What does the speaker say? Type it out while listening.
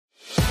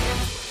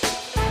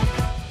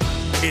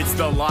It's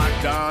the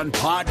Locked On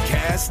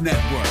Podcast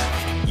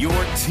Network, your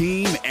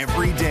team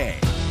every day.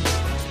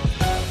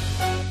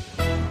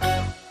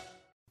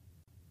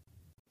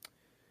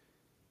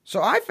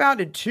 So I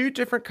found in 2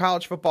 different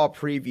college football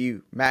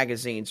preview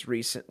magazines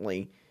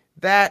recently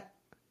that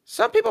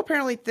some people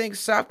apparently think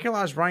South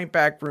Carolina's running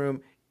back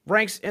room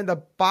ranks in the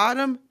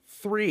bottom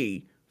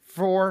 3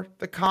 for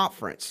the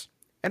conference.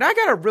 And I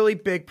got a really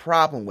big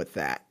problem with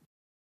that.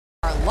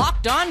 Our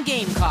Locked On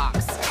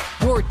Gamecocks,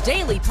 your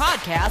daily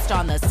podcast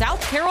on the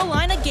South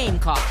Carolina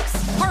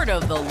Gamecocks, part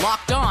of the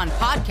Locked On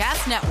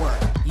Podcast Network,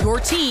 your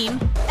team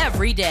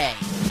every day.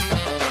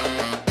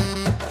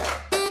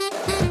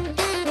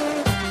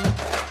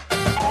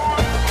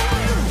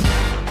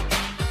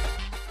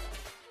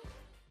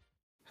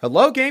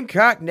 Hello,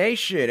 Gamecock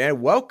Nation,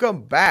 and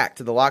welcome back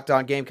to the Locked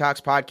On Gamecocks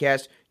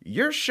podcast,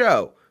 your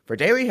show for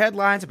daily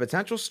headlines and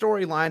potential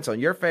storylines on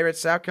your favorite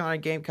South Carolina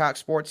Gamecock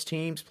sports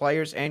teams,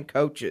 players, and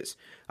coaches.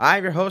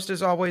 I'm your host,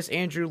 as always,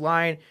 Andrew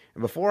Lyon,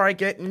 and before I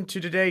get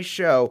into today's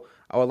show,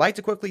 I would like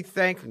to quickly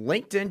thank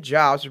LinkedIn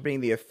Jobs for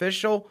being the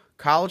official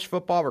college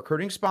football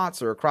recruiting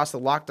sponsor across the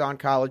Locked On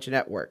College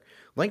Network.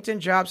 LinkedIn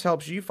Jobs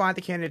helps you find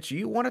the candidates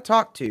you want to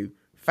talk to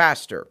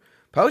faster.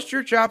 Post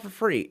your job for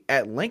free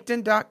at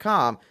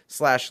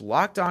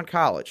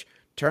linkedin.com/lockedoncollege.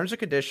 Terms and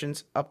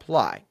conditions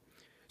apply.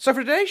 So for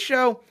today's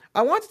show,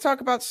 I want to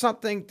talk about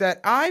something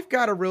that I've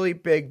got a really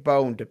big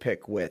bone to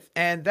pick with,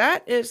 and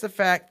that is the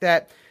fact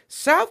that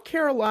South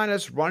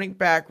Carolina's running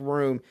back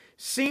room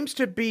seems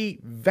to be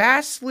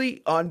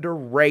vastly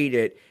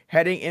underrated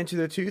heading into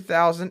the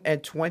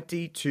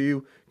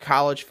 2022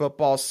 college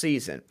football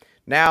season.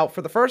 Now,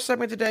 for the first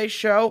segment of today's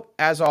show,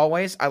 as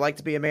always, I like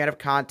to be a man of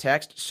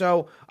context,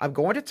 so I'm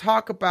going to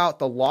talk about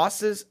the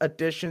losses,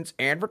 additions,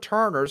 and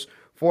returners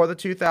for the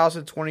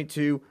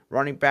 2022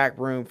 running back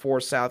room for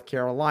South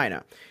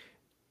Carolina.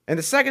 In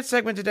the second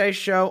segment of today's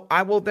show,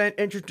 I will then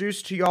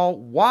introduce to y'all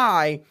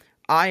why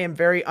I am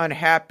very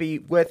unhappy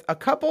with a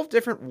couple of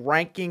different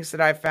rankings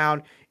that I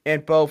found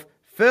in both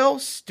Phil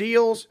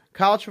Steele's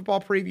College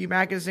Football Preview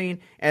Magazine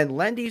and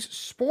Lendy's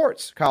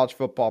Sports College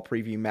Football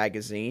Preview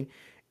Magazine.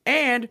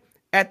 And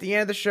at the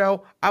end of the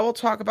show, I will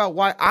talk about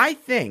why I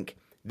think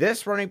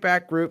this running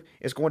back group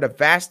is going to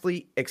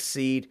vastly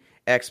exceed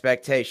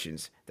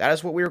expectations. That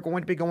is what we are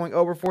going to be going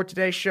over for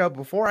today's show.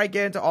 Before I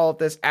get into all of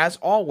this, as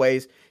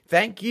always,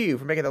 thank you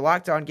for making the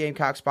Locked On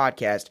Gamecocks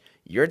podcast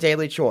your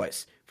daily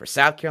choice for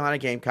South Carolina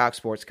Gamecock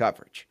sports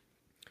coverage.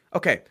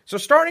 Okay, so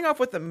starting off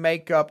with the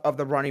makeup of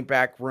the running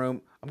back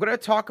room, I'm going to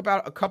talk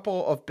about a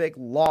couple of big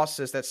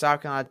losses that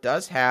South Carolina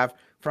does have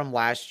from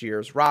last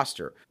year's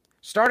roster.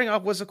 Starting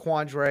off was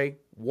Zaquandre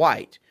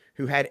White,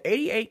 who had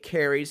 88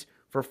 carries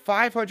for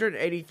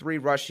 583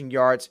 rushing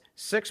yards,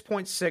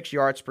 6.6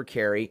 yards per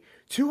carry,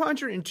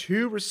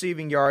 202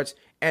 receiving yards,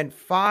 and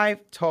 5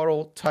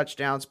 total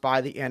touchdowns by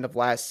the end of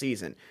last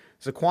season.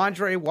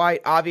 Zaquandre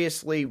White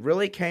obviously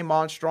really came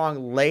on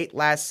strong late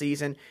last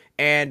season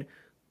and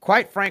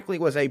quite frankly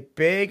was a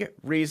big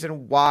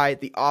reason why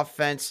the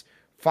offense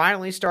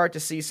finally started to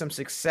see some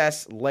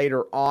success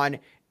later on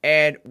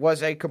and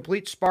was a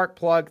complete spark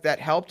plug that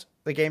helped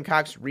the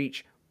Gamecocks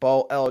reach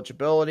bowl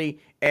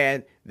eligibility,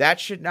 and that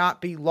should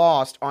not be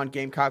lost on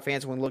Gamecock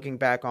fans when looking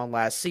back on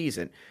last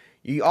season.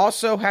 You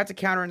also have to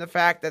counter in the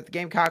fact that the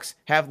Gamecocks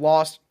have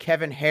lost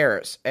Kevin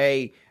Harris,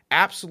 a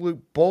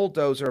absolute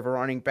bulldozer of a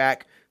running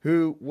back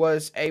who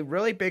was a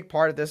really big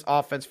part of this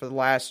offense for the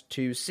last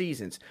 2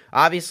 seasons.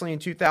 Obviously, in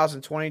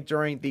 2020,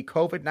 during the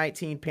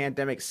COVID-19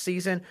 pandemic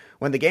season,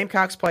 when the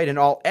Gamecocks played an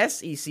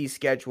all-SEC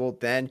schedule,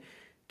 then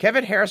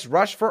Kevin Harris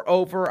rushed for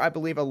over, I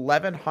believe,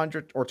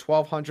 1,100 or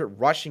 1,200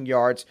 rushing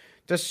yards,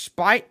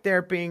 despite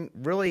there being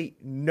really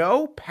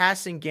no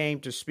passing game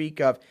to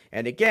speak of.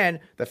 And again,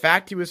 the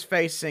fact he was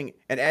facing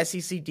an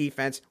SEC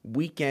defense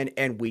week in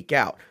and week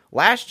out.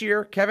 Last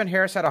year, Kevin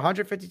Harris had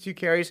 152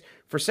 carries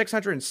for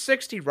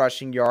 660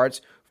 rushing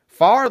yards,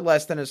 far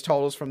less than his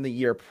totals from the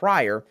year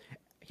prior.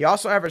 He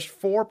also averaged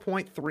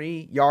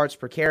 4.3 yards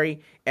per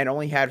carry and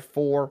only had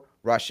 4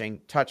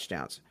 rushing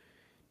touchdowns.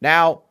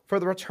 Now, for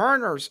the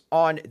returners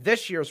on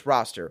this year's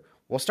roster,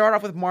 we'll start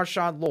off with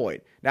Marshawn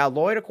Lloyd. Now,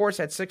 Lloyd, of course,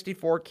 had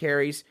 64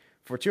 carries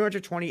for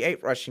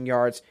 228 rushing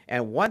yards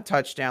and 1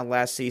 touchdown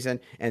last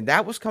season, and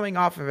that was coming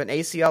off of an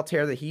ACL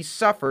tear that he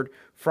suffered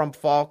from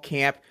fall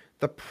camp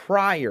the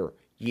prior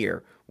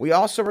year. We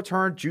also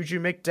returned Juju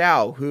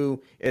McDowell,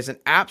 who is an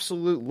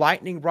absolute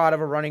lightning rod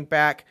of a running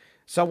back,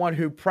 someone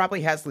who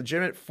probably has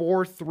legitimate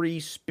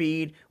 4.3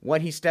 speed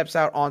when he steps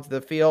out onto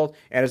the field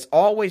and is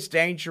always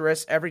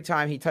dangerous every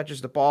time he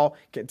touches the ball,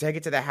 can take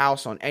it to the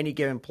house on any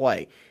given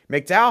play.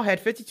 McDowell had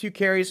 52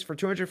 carries for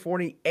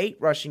 248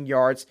 rushing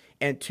yards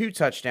and 2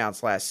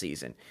 touchdowns last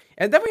season.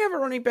 And then we have a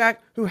running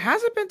back who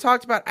hasn't been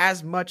talked about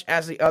as much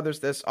as the others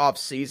this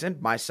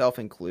offseason, myself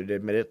included,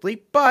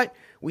 admittedly, but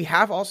we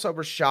have also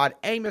Rashad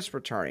Amos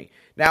returning.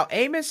 Now,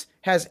 Amos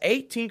has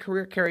 18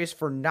 career carries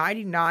for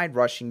 99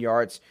 rushing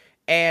yards,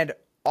 and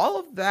all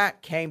of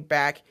that came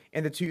back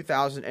in the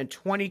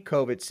 2020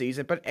 COVID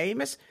season, but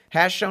Amos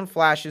has shown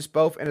flashes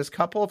both in his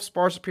couple of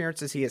sparse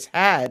appearances he has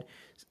had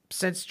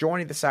since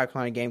joining the South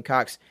Carolina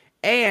Gamecocks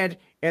and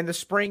in the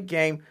spring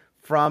game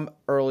from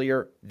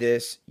earlier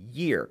this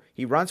year.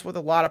 He runs with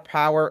a lot of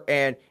power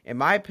and, in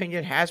my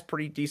opinion, has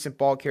pretty decent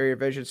ball carrier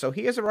vision. So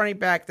he is a running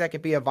back that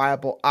could be a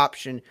viable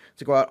option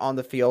to go out on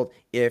the field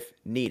if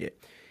needed.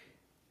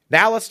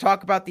 Now let's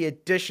talk about the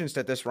additions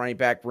that this running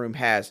back room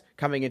has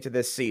coming into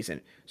this season.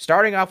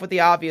 Starting off with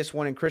the obvious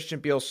one in Christian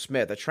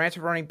Beal-Smith, a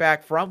transfer running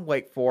back from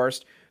Wake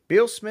Forest.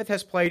 Beal-Smith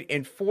has played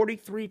in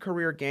 43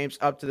 career games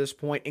up to this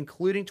point,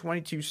 including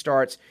 22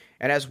 starts,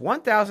 and has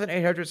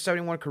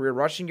 1,871 career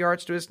rushing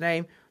yards to his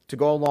name to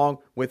go along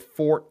with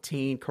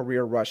 14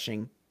 career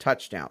rushing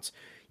touchdowns.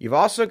 You've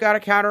also got to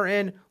counter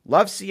in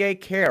Lovesay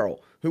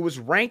Carroll, who was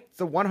ranked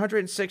the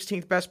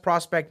 116th best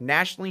prospect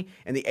nationally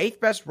and the 8th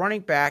best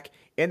running back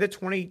in the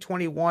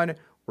 2021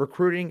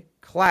 recruiting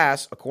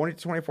class, according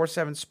to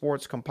 24/7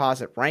 Sports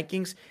composite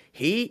rankings.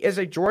 He is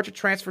a Georgia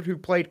transfer who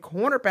played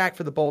cornerback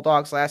for the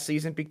Bulldogs last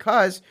season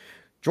because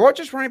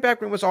Georgia's running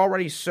back room was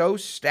already so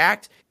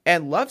stacked,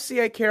 and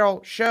Lovesay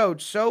Carroll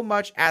showed so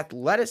much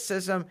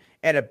athleticism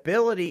and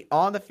ability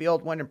on the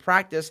field when in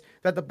practice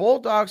that the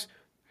Bulldogs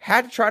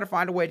had to try to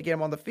find a way to get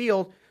him on the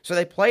field, so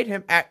they played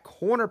him at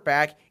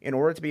cornerback in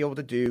order to be able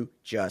to do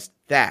just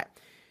that.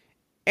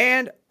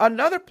 And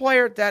another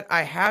player that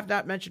I have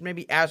not mentioned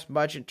maybe as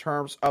much in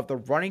terms of the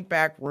running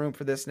back room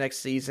for this next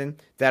season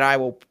that I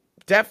will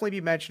definitely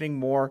be mentioning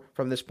more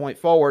from this point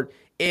forward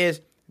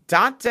is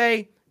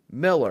Dante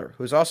Miller,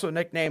 who's also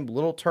nicknamed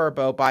Little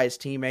Turbo by his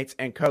teammates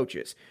and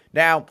coaches.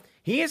 Now,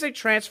 he is a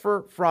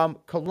transfer from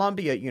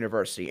Columbia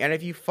University, and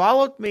if you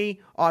followed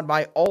me on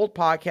my old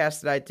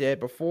podcast that I did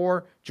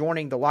before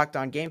joining the Locked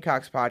On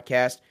Gamecocks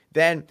podcast,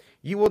 then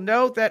you will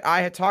know that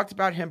I had talked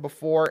about him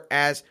before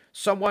as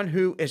someone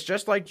who is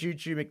just like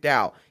Juju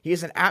McDowell. He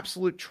is an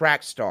absolute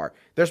track star.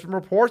 There's been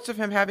reports of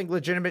him having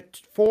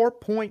legitimate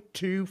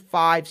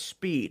 4.25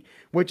 speed,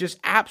 which is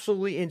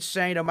absolutely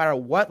insane no matter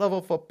what level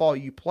of football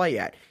you play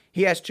at.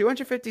 He has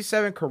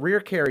 257 career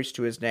carries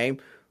to his name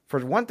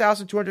for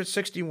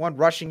 1,261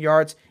 rushing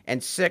yards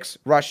and 6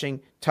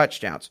 rushing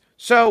touchdowns.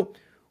 So,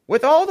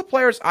 with all the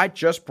players I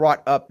just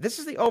brought up, this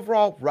is the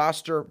overall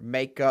roster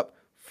makeup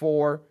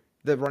for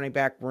the running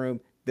back room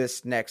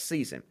this next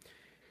season.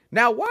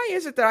 Now, why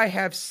is it that I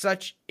have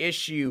such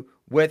issue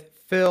with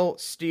Phil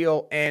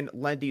Steele and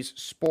Lindy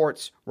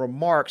Sports'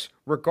 remarks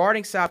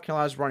regarding South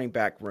Carolina's running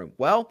back room?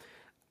 Well,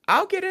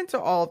 I'll get into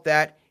all of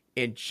that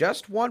in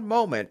just one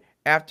moment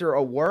after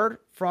a word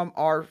from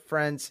our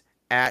friends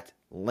at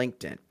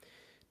LinkedIn.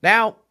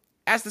 Now,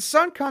 as the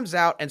sun comes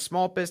out and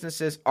small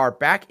businesses are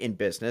back in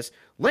business,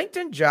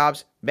 LinkedIn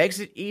Jobs makes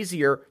it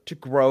easier to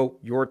grow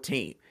your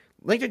team.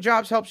 LinkedIn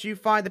Jobs helps you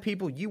find the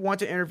people you want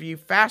to interview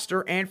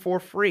faster and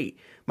for free.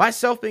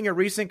 Myself being a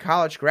recent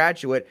college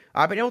graduate,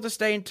 I've been able to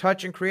stay in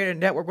touch and create a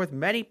network with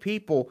many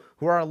people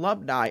who are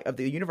alumni of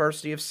the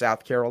University of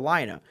South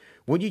Carolina.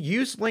 When you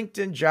use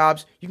LinkedIn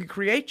Jobs, you can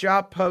create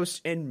job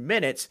posts in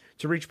minutes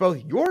to reach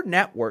both your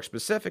network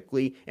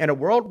specifically and a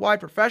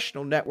worldwide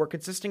professional network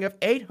consisting of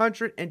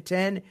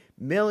 810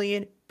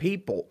 million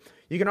people.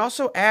 You can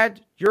also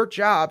add your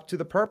job to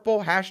the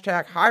purple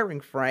hashtag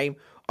hiring frame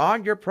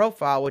on your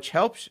profile, which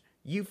helps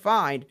you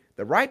find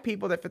the right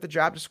people that fit the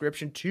job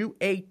description to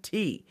a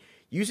T,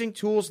 using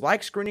tools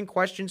like screening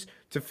questions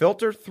to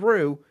filter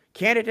through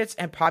candidates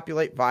and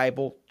populate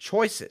viable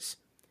choices.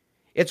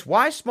 It's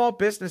why small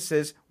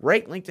businesses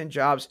rate LinkedIn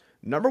Jobs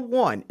number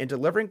 1 in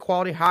delivering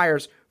quality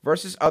hires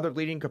versus other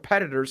leading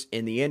competitors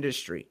in the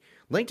industry.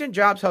 LinkedIn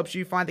Jobs helps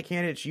you find the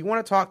candidates you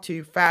want to talk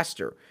to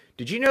faster.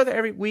 Did you know that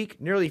every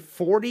week, nearly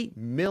 40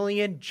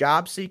 million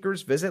job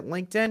seekers visit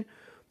LinkedIn?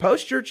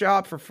 Post your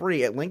job for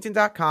free at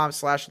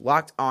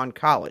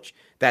linkedin.com/lockedoncollege.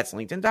 That's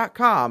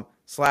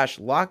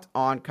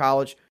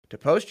linkedin.com/lockedoncollege to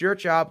post your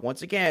job,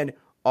 once again,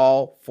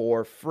 all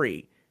for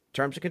free.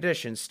 Terms and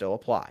conditions still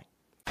apply.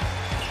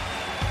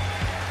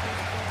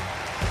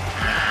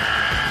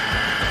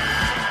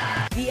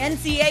 The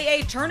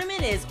NCAA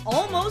tournament is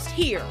almost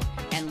here,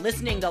 and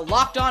listening to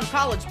Locked On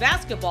College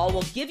Basketball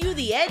will give you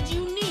the edge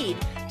you need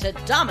to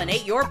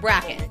dominate your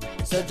bracket.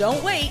 So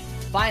don't wait.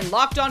 Find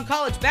Locked On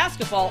College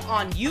Basketball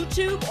on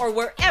YouTube or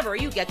wherever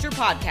you get your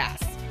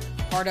podcasts.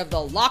 Part of the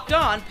Locked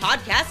On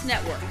Podcast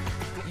Network.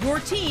 Your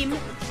team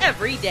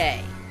every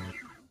day.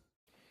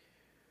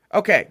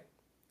 Okay,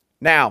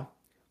 now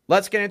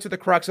let's get into the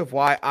crux of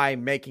why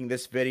I'm making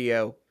this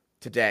video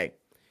today.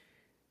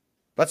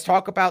 Let's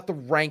talk about the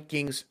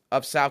rankings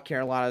of South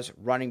Carolina's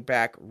running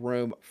back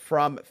room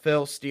from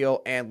Phil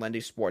Steele and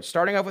Lindy Sports.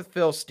 Starting off with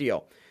Phil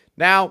Steele.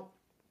 Now,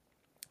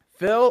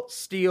 Phil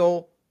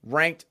Steele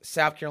ranked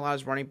South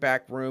Carolina's running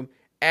back room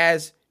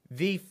as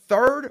the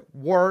 3rd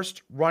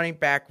worst running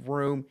back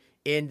room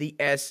in the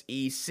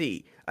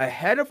SEC,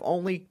 ahead of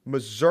only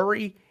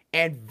Missouri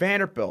and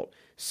Vanderbilt,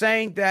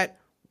 saying that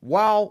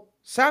while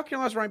South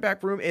Carolina's running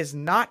back room is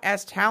not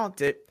as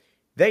talented,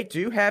 they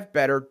do have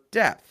better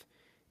depth.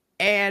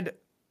 And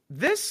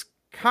this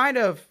kind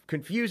of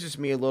confuses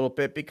me a little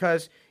bit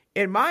because,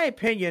 in my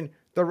opinion,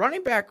 the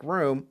running back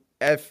room,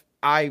 if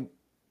I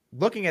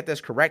looking at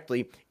this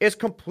correctly, is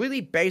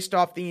completely based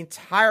off the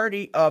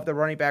entirety of the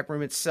running back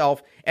room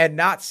itself and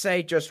not,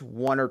 say, just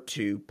one or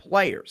two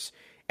players.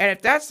 And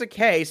if that's the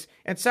case,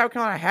 and South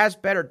Carolina has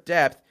better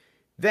depth,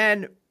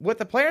 then with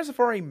the players I've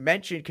already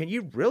mentioned, can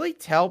you really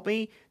tell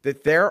me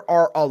that there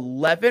are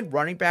 11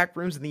 running back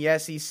rooms in the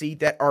SEC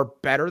that are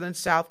better than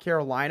South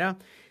Carolina?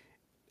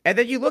 And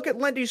then you look at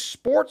Lindy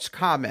Sports'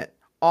 comment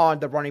on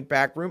the running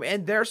back room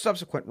and their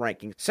subsequent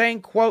rankings,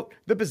 saying, quote,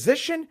 the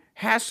position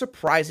has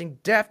surprising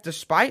depth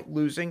despite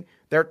losing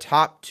their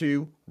top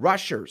two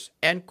rushers,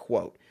 end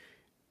quote.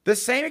 The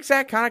same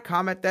exact kind of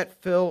comment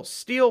that Phil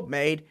Steele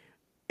made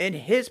in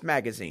his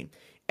magazine.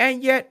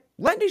 And yet,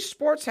 Lindy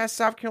Sports has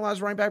South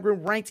Carolina's running back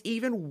room ranked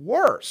even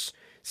worse,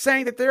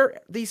 saying that they're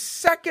the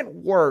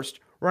second worst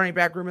running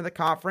back room in the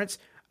conference,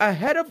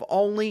 ahead of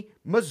only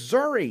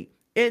Missouri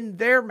in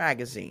their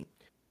magazine.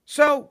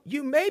 So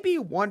you may be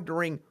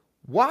wondering,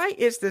 why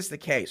is this the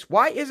case?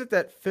 Why is it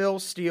that Phil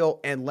Steele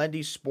and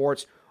Lindy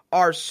Sports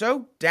are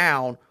so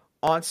down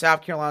on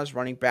South Carolina's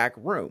running back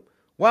room?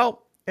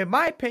 Well, in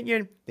my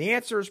opinion, the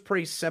answer is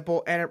pretty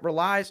simple, and it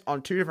relies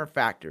on two different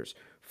factors.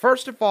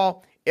 First of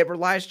all, it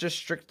relies just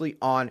strictly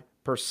on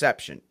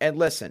perception. And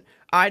listen,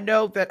 I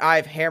know that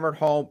I've hammered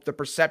home the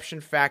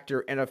perception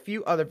factor in a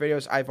few other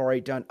videos I've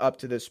already done up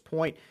to this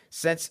point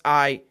since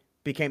I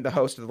became the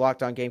host of the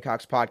Locked On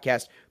Gamecocks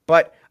podcast,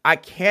 but I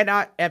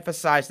cannot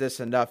emphasize this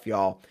enough,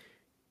 y'all.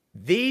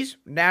 These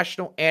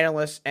national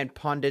analysts and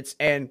pundits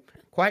and,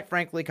 quite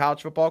frankly,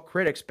 college football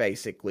critics,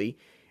 basically,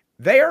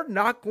 they are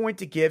not going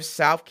to give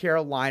South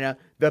Carolina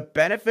the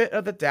benefit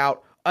of the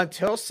doubt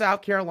until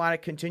South Carolina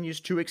continues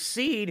to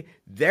exceed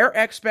their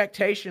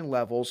expectation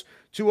levels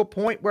to a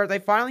point where they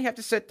finally have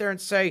to sit there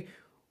and say,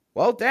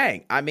 well,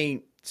 dang, I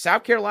mean,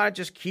 South Carolina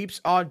just keeps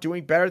on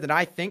doing better than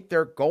I think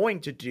they're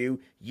going to do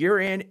year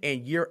in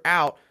and year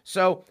out.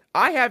 So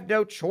I have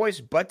no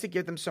choice but to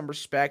give them some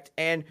respect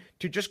and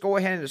to just go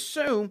ahead and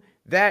assume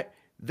that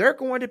they're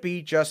going to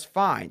be just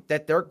fine,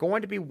 that they're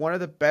going to be one of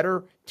the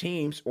better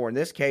teams, or in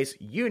this case,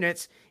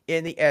 units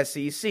in the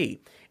SEC.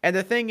 And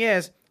the thing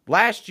is,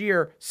 last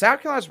year,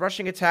 South Carolina's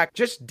rushing attack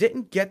just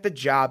didn't get the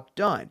job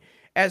done,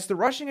 as the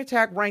rushing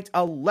attack ranked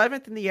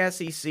 11th in the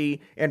SEC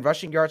in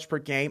rushing yards per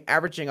game,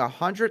 averaging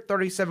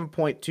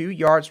 137.2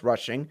 yards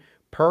rushing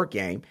per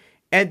game.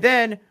 And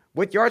then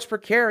with yards per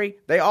carry,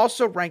 they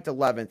also ranked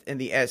 11th in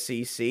the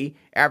SEC,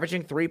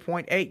 averaging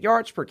 3.8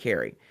 yards per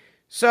carry.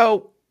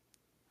 So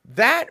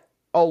that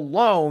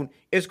alone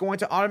is going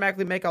to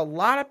automatically make a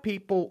lot of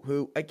people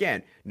who,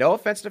 again, no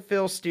offense to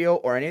Phil Steele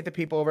or any of the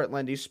people over at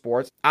Lindy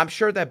Sports, I'm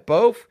sure that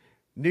both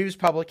news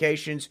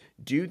publications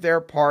do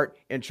their part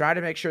in trying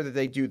to make sure that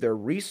they do their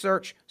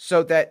research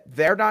so that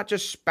they're not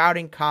just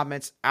spouting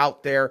comments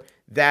out there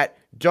that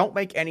don't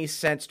make any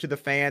sense to the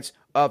fans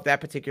of that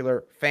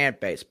particular fan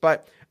base.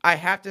 But I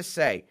have to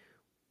say,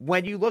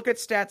 when you look at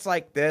stats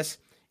like this,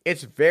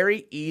 it's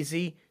very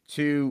easy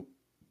to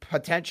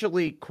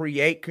potentially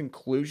create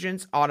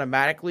conclusions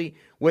automatically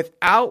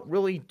without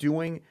really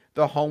doing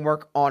the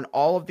homework on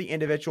all of the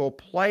individual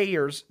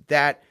players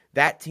that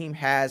that team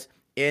has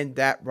in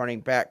that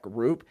running back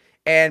group.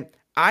 And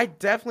I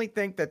definitely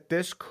think that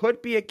this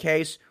could be a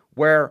case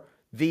where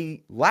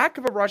the lack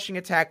of a rushing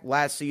attack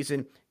last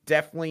season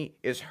definitely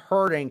is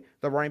hurting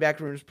the running back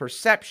room's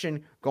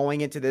perception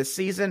going into this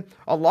season,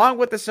 along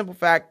with the simple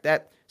fact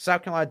that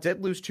South Carolina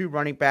did lose two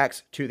running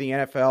backs to the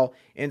NFL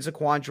in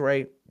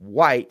Zaquandre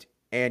White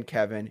and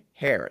Kevin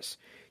Harris.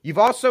 You've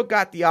also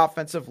got the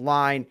offensive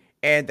line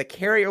and the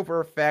carryover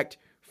effect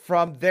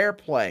from their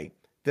play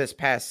this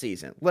past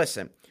season.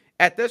 Listen,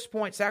 at this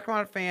point, South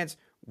Carolina fans,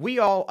 we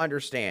all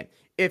understand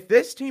if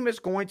this team is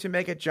going to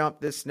make a jump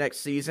this next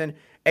season,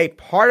 a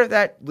part of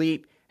that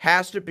leap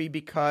has to be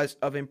because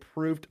of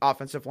improved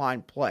offensive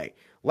line play.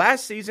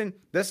 Last season,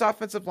 this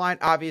offensive line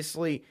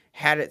obviously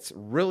had its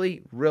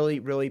really, really,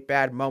 really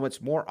bad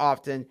moments more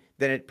often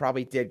than it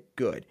probably did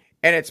good.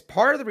 And it's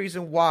part of the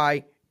reason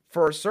why,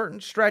 for a certain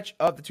stretch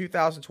of the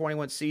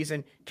 2021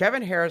 season,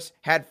 Kevin Harris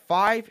had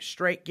 5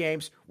 straight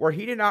games where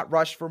he did not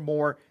rush for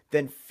more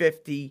than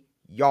 50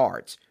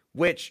 yards,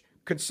 which,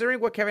 considering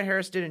what Kevin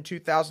Harris did in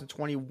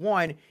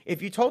 2021,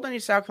 if you told any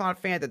South Carolina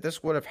fan that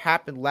this would have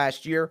happened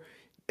last year,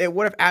 it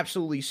would have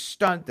absolutely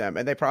stunned them,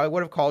 and they probably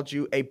would have called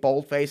you a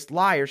bold-faced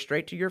liar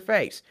straight to your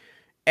face.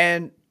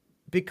 And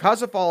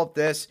because of all of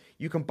this,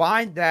 you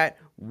combine that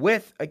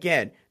with,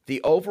 again,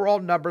 the overall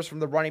numbers from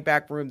the running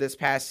back room this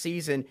past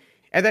season,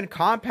 and then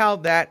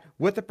compound that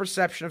with the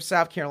perception of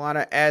South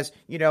Carolina as,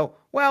 you know,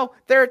 well,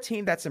 they're a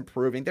team that's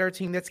improving. They're a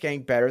team that's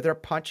getting better. They're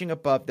punching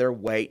above their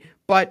weight.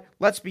 But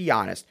let's be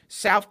honest,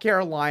 South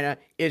Carolina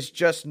is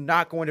just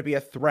not going to be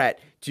a threat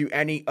to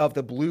any of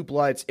the blue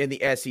bloods in the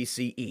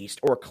SEC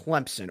East or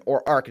Clemson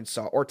or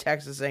Arkansas or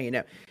Texas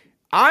A&M.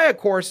 I, of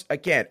course,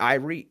 again, I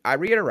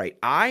reiterate,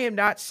 I am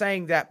not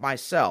saying that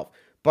myself,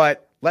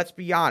 but let's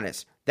be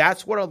honest.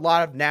 That's what a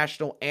lot of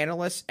national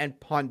analysts and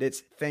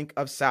pundits think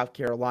of South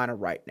Carolina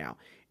right now.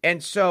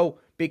 And so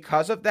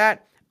because of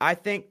that, I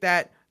think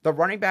that the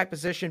running back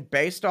position,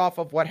 based off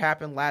of what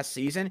happened last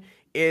season,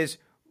 is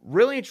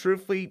really and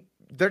truthfully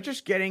they're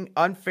just getting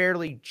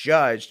unfairly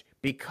judged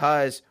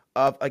because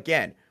of,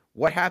 again,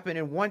 what happened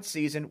in one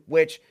season,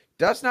 which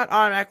does not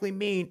automatically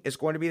mean is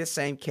going to be the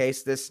same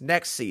case this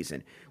next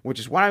season, which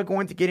is what I'm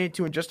going to get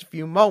into in just a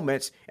few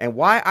moments and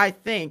why I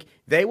think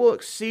they will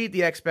exceed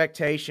the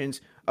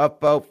expectations of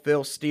both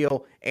Phil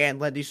Steele and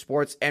Lindy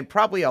Sports and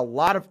probably a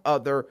lot of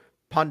other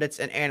pundits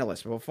and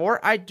analysts. But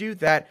before I do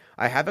that,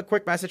 I have a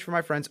quick message for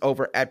my friends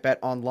over at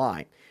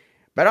BetOnline.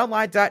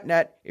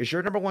 BetOnline.net is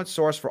your number one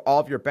source for all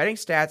of your betting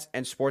stats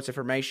and sports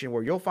information,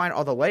 where you'll find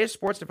all the latest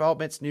sports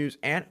developments, news,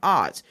 and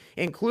odds,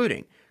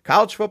 including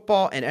college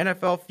football and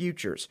NFL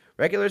futures,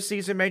 regular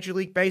season Major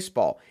League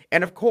Baseball,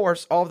 and of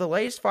course, all of the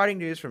latest fighting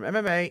news from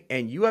MMA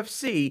and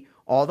UFC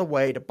all the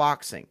way to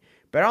boxing.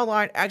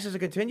 BetOnline acts as a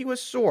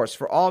continuous source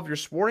for all of your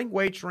sporting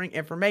wagering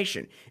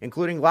information,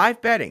 including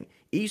live betting,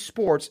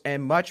 esports,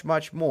 and much,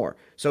 much more.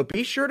 So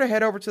be sure to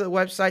head over to the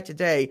website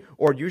today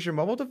or use your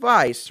mobile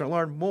device to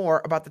learn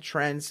more about the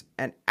trends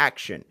and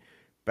action.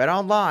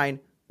 BetOnline,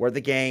 where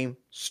the game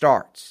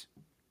starts.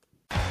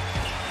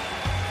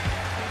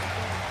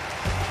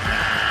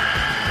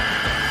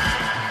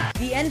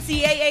 The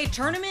NCAA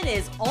tournament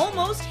is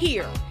almost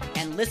here,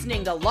 and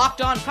listening to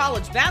Locked On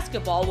College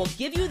Basketball will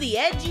give you the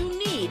edge you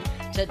need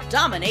to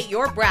dominate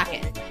your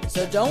bracket.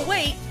 So don't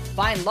wait.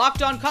 Find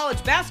Locked On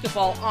College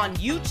Basketball on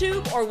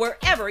YouTube or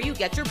wherever you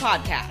get your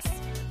podcasts.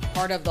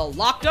 Part of the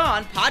Locked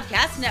On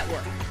Podcast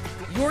Network.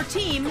 Your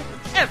team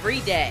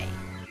every day.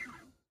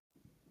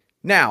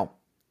 Now,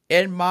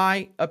 in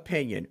my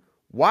opinion,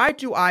 why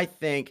do I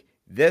think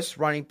this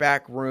running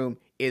back room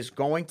is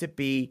going to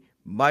be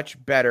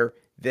much better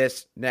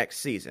this next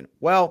season?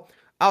 Well,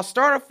 I'll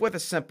start off with a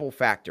simple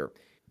factor.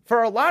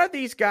 For a lot of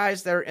these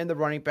guys that are in the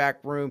running back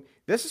room,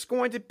 this is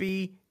going to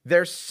be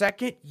their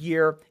second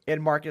year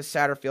in Marcus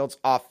Satterfield's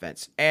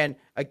offense. And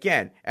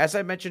again, as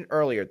I mentioned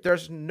earlier,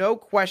 there's no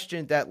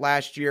question that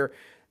last year,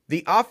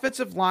 the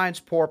offensive line's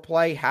poor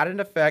play had an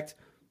effect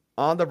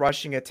on the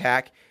rushing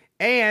attack.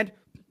 And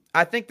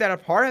I think that a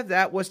part of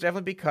that was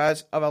definitely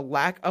because of a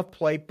lack of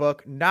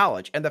playbook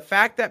knowledge. And the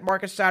fact that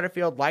Marcus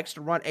Satterfield likes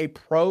to run a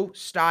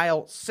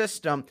pro-style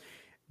system,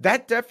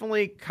 that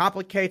definitely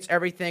complicates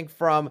everything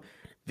from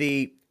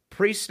the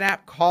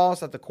pre-snap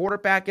calls that the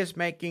quarterback is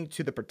making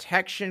to the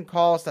protection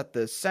calls that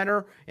the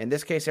center, in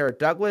this case Eric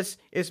Douglas,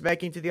 is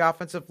making to the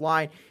offensive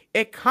line.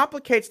 It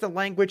complicates the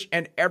language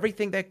and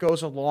everything that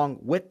goes along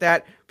with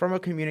that from a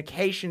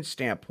communication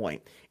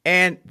standpoint.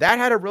 And that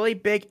had a really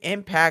big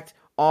impact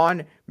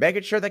on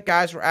making sure that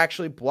guys were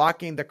actually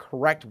blocking the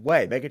correct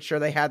way, making sure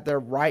they had their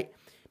right,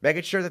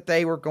 making sure that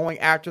they were going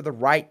after the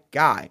right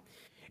guy.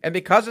 And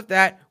because of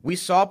that, we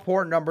saw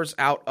poor numbers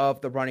out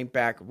of the running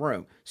back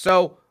room.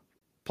 So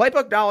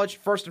playbook knowledge,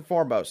 first and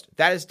foremost,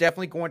 that is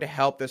definitely going to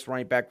help this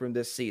running back room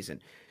this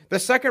season. The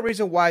second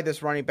reason why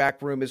this running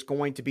back room is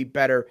going to be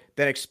better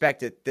than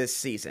expected this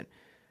season,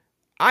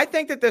 I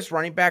think that this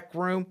running back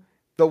room,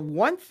 the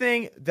one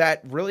thing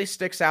that really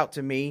sticks out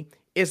to me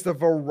is the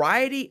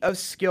variety of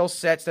skill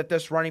sets that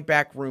this running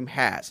back room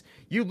has.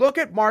 You look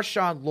at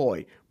Marshawn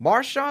Lloyd.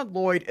 Marshawn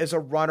Lloyd is a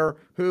runner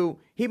who,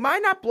 he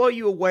might not blow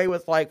you away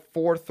with like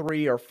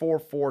 4.3 or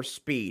 4.4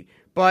 speed,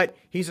 but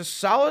he's a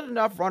solid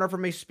enough runner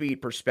from a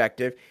speed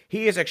perspective.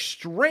 He is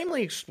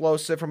extremely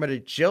explosive from an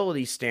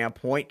agility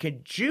standpoint, can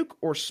juke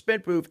or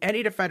spin move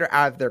any defender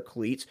out of their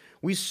cleats.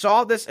 We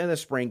saw this in the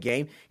spring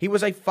game. He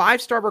was a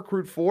 5-star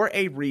recruit for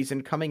a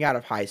reason coming out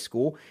of high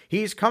school.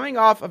 He's coming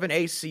off of an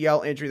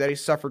ACL injury that he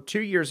suffered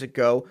 2 years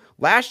ago,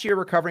 last year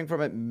recovering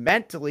from it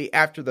mentally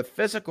after the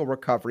physical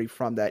recovery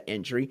from that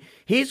injury.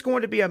 He's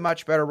going to be a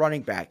much better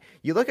running back.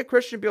 You look at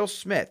Christian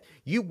Beal-Smith.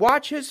 You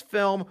watch his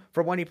film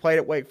from when he played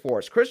at Wake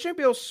Forest. Christian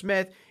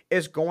Beal-Smith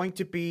is going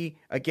to be,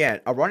 again,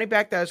 a running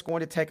back that is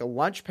going to take a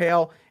lunch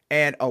pail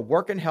and a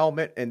working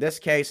helmet, in this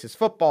case, his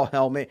football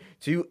helmet,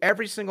 to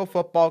every single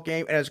football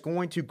game and is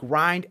going to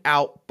grind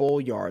out bull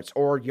yards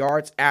or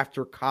yards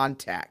after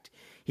contact.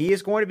 He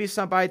is going to be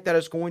somebody that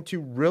is going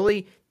to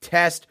really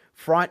test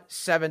front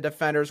seven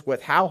defenders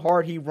with how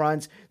hard he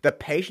runs, the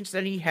patience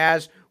that he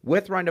has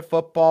with running the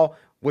football,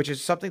 which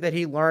is something that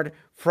he learned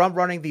from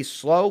running the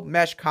slow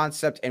mesh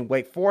concept in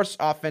Wake Forest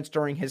offense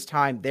during his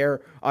time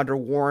there under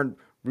Warren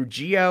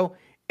Ruggiero.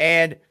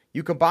 And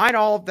you combine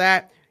all of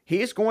that,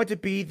 he is going to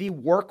be the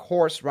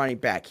workhorse running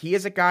back. He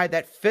is a guy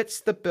that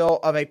fits the bill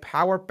of a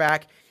power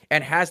back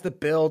and has the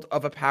build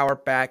of a power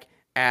back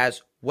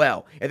as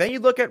well. And then you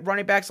look at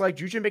running backs like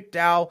Juju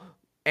McDowell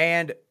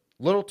and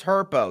Little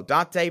Turbo,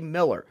 Dante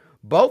Miller.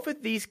 Both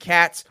of these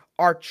cats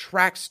are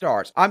track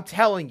stars. I'm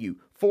telling you,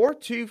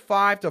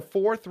 4.25 to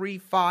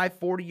 4.35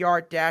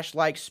 40-yard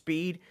dash-like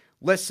speed.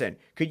 Listen,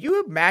 could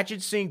you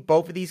imagine seeing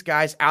both of these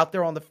guys out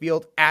there on the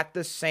field at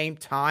the same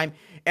time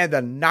and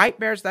the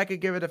nightmares that could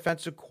give a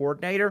defensive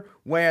coordinator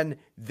when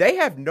they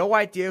have no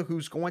idea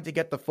who's going to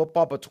get the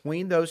football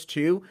between those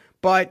two,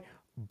 but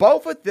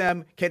both of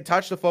them can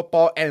touch the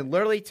football and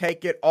literally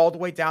take it all the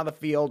way down the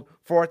field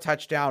for a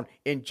touchdown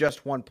in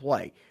just one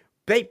play.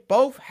 They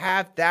both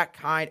have that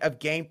kind of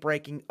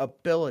game-breaking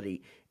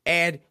ability.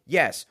 And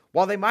yes,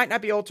 while they might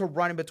not be able to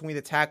run in between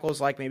the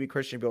tackles like maybe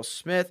Christian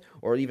Beal-Smith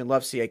or even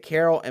Lovesay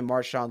Carroll and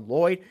Marshawn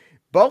Lloyd,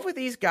 both of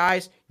these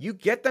guys, you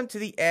get them to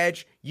the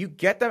edge, you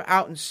get them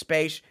out in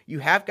space, you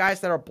have guys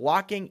that are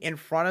blocking in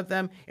front of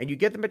them, and you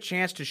give them a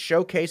chance to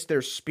showcase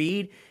their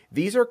speed.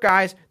 These are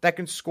guys that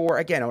can score,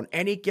 again, on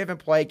any given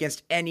play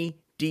against any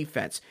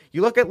defense.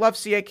 You look at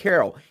Lovesay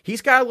Carroll.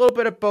 He's got a little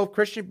bit of both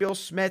Christian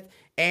Beal-Smith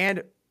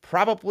and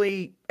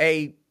probably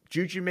a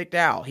Juju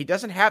McDowell. He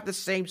doesn't have the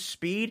same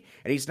speed,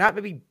 and he's not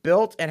maybe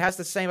built and has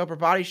the same upper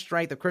body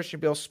strength of Christian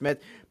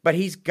Beal-Smith, but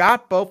he's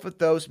got both of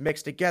those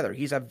mixed together.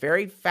 He's a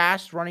very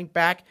fast running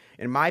back,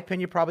 in my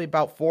opinion, probably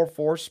about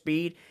 4.4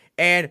 speed,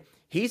 and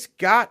he's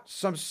got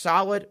some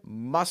solid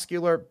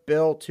muscular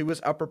build to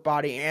his upper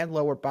body and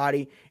lower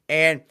body,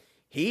 and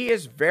he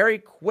is very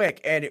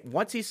quick, and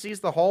once he sees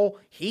the hole,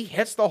 he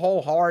hits the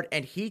hole hard,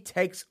 and he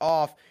takes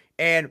off.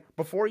 And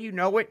before you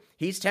know it,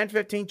 he's 10,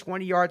 15,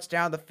 20 yards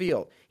down the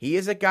field. He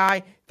is a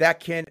guy that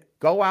can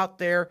go out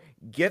there,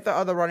 give the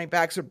other running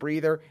backs a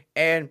breather,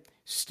 and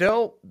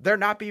still there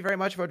not be very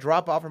much of a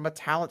drop-off from a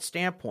talent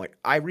standpoint.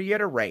 I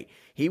reiterate,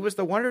 he was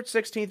the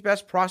 116th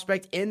best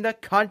prospect in the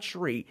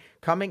country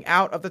coming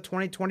out of the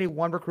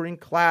 2021 recruiting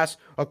class,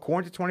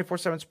 according to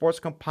 24/7 Sports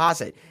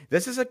Composite.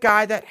 This is a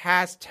guy that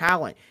has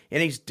talent,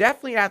 and he's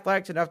definitely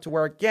athletic enough to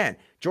where, again,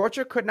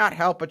 Georgia could not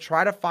help but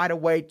try to find a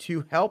way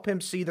to help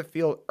him see the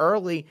field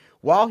early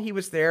while he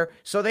was there,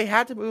 so they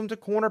had to move him to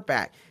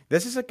cornerback.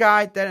 This is a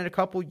guy that in a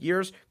couple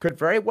years could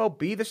very well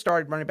be the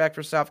starting running back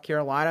for South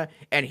Carolina,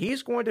 and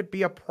he's going to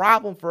be a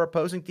problem for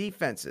opposing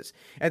defenses.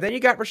 And then you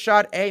got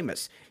Rashad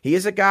Amos. He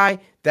is a guy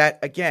that,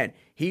 again,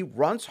 he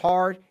runs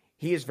hard.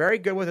 He is very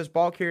good with his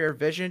ball carrier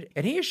vision,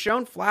 and he has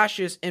shown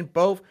flashes in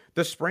both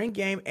the spring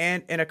game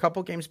and in a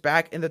couple games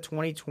back in the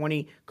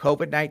 2020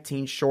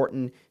 COVID-19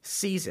 shortened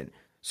season.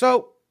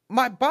 So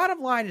my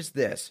bottom line is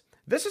this.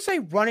 This is a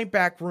running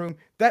back room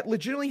that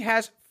legitimately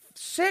has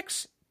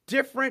 6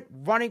 different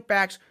running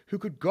backs who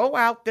could go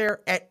out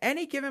there at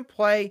any given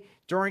play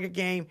during a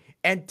game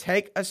and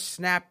take a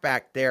snap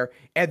back there,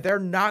 and they're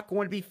not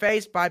going to be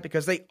fazed by it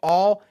because they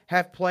all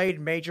have played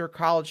major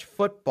college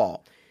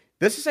football.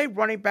 This is a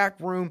running back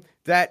room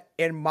that,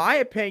 in my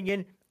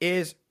opinion,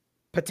 is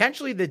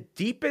potentially the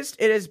deepest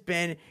it has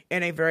been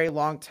in a very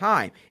long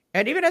time.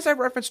 And even as I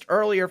referenced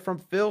earlier from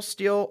Phil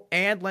Steele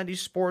and Lindy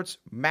Sports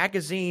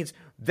magazines,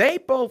 they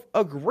both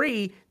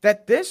agree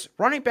that this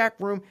running back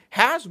room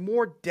has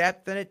more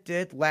depth than it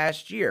did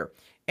last year.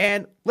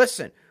 And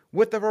listen,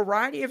 with the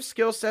variety of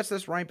skill sets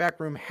this running back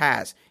room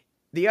has,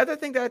 the other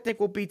thing that I think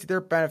will be to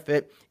their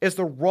benefit is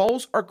the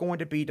roles are going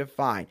to be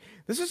defined.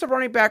 This is a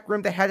running back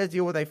room that had to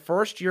deal with a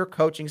first-year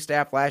coaching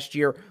staff last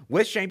year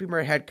with Shane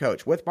Beamer head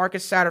coach, with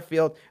Marcus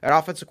Satterfield at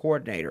offensive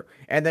coordinator,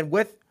 and then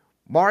with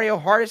Mario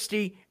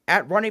Hardesty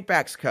at running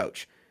backs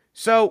coach.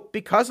 So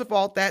because of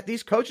all that,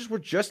 these coaches were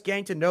just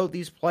getting to know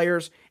these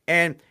players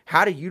and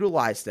how to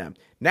utilize them.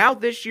 Now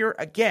this year,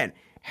 again,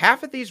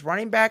 half of these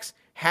running backs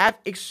have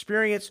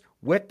experience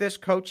with this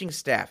coaching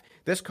staff.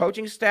 This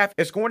coaching staff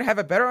is going to have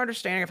a better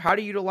understanding of how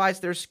to utilize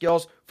their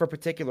skills for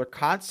particular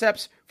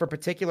concepts, for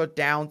particular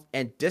downs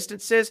and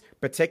distances,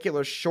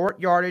 particular short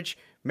yardage,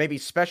 maybe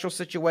special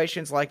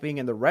situations like being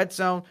in the red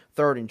zone,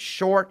 3rd and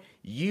short,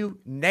 you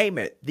name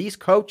it. These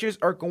coaches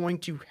are going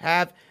to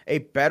have a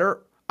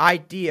better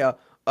idea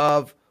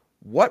of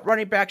what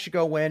running back should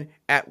go in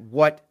at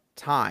what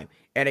time.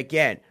 And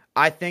again,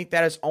 I think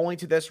that is only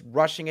to this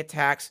rushing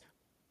attack's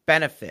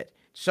benefit.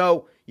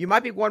 So you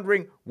might be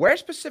wondering, where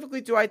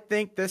specifically do I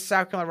think this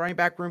South Carolina running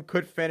back room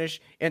could finish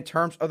in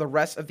terms of the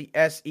rest of the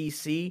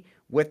SEC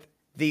with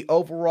the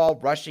overall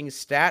rushing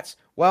stats?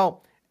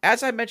 Well,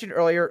 as I mentioned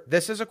earlier,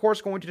 this is, of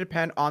course, going to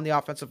depend on the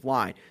offensive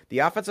line. The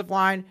offensive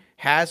line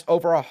has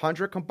over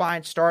 100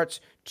 combined starts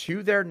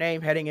to their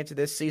name heading into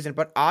this season,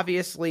 but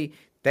obviously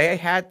they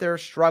had their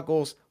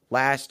struggles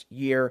last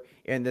year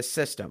in the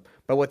system.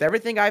 But with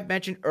everything I've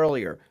mentioned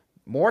earlier,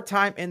 more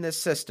time in this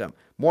system,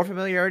 more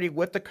familiarity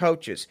with the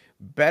coaches,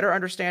 better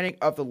understanding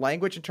of the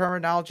language and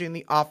terminology in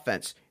the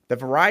offense, the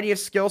variety of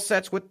skill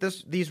sets with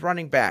these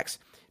running backs,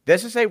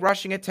 this is a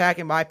rushing attack,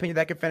 in my opinion,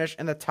 that can finish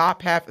in the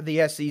top half of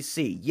the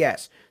SEC.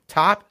 Yes,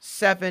 top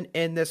 7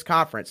 in this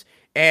conference.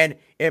 And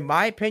in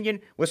my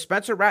opinion, with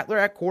Spencer Rattler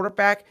at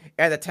quarterback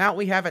and the talent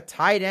we have at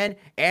tight end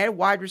and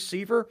wide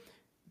receiver,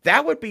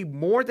 that would be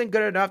more than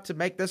good enough to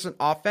make this an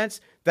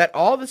offense that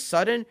all of a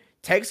sudden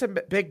takes a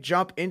big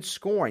jump in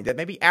scoring, that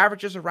maybe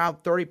averages around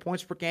 30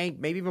 points per game,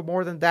 maybe even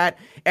more than that,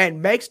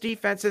 and makes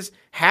defenses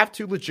have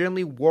to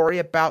legitimately worry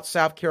about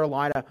South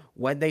Carolina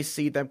when they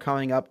see them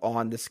coming up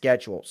on the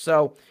schedule.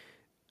 So,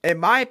 in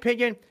my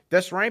opinion,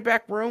 this running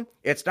back room,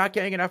 it's not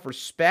getting enough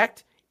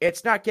respect.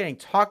 It's not getting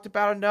talked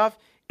about enough.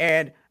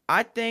 And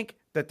I think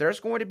that there's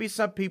going to be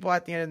some people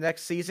at the end of the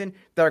next season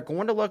that are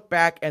going to look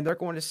back and they're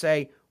going to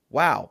say,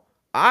 wow,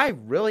 I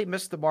really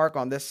missed the mark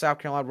on this South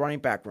Carolina running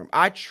back room.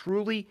 I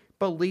truly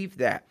believe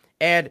that.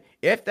 And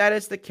if that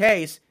is the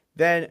case,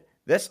 then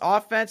this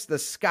offense, the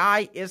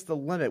sky is the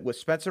limit with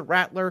Spencer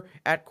Rattler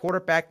at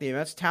quarterback, the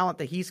immense talent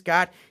that he's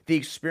got, the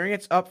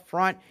experience up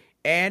front,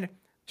 and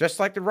Just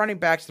like the running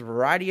backs, the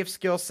variety of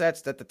skill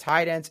sets that the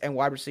tight ends and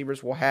wide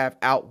receivers will have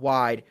out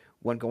wide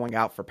when going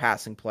out for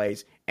passing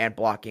plays and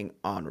blocking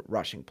on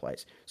rushing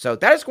plays. So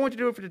that is going to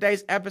do it for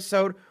today's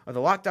episode of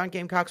the Locked On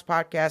Gamecocks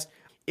podcast.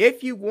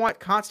 If you want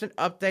constant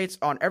updates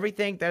on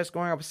everything that is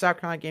going on with South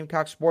Carolina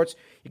Gamecocks sports,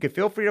 you can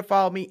feel free to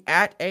follow me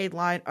at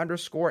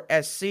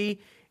 @ALion_SC,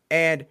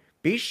 and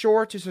be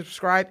sure to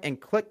subscribe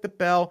and click the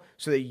bell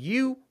so that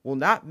you will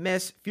not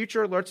miss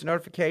future alerts and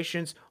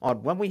notifications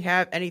on when we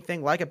have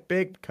anything like a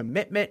big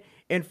commitment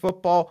in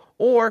football,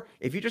 or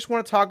if you just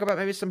want to talk about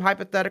maybe some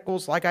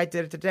hypotheticals like I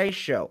did at today's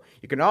show.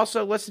 You can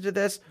also listen to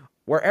this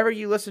wherever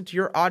you listen to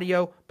your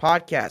audio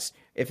podcasts.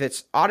 If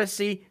it's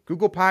Odyssey,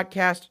 Google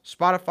Podcast,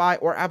 Spotify,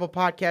 or Apple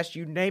Podcast,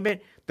 you name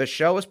it, the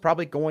show is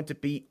probably going to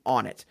be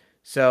on it.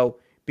 So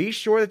be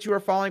sure that you are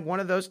following one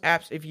of those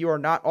apps if you are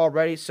not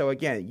already. So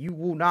again, you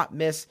will not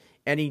miss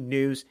any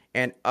news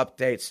and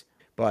updates.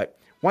 But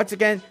once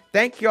again,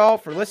 thank you all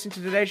for listening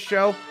to today's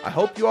show. I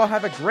hope you all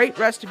have a great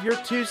rest of your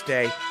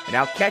Tuesday, and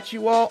I'll catch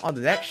you all on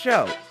the next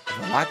show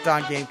of the Locked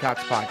On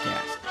Gamecocks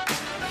podcast.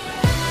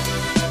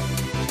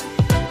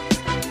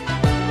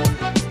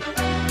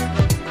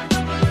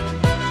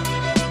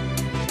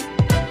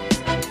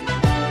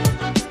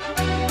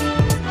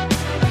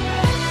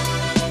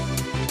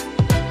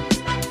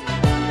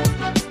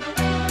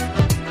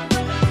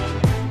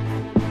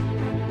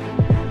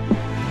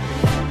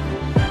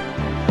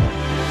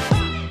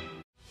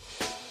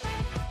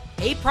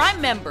 Hey, Prime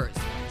members,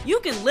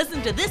 you can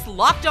listen to this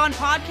Locked On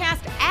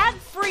podcast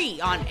ad-free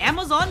on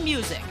Amazon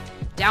Music.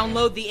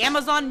 Download the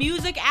Amazon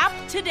Music app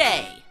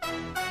today.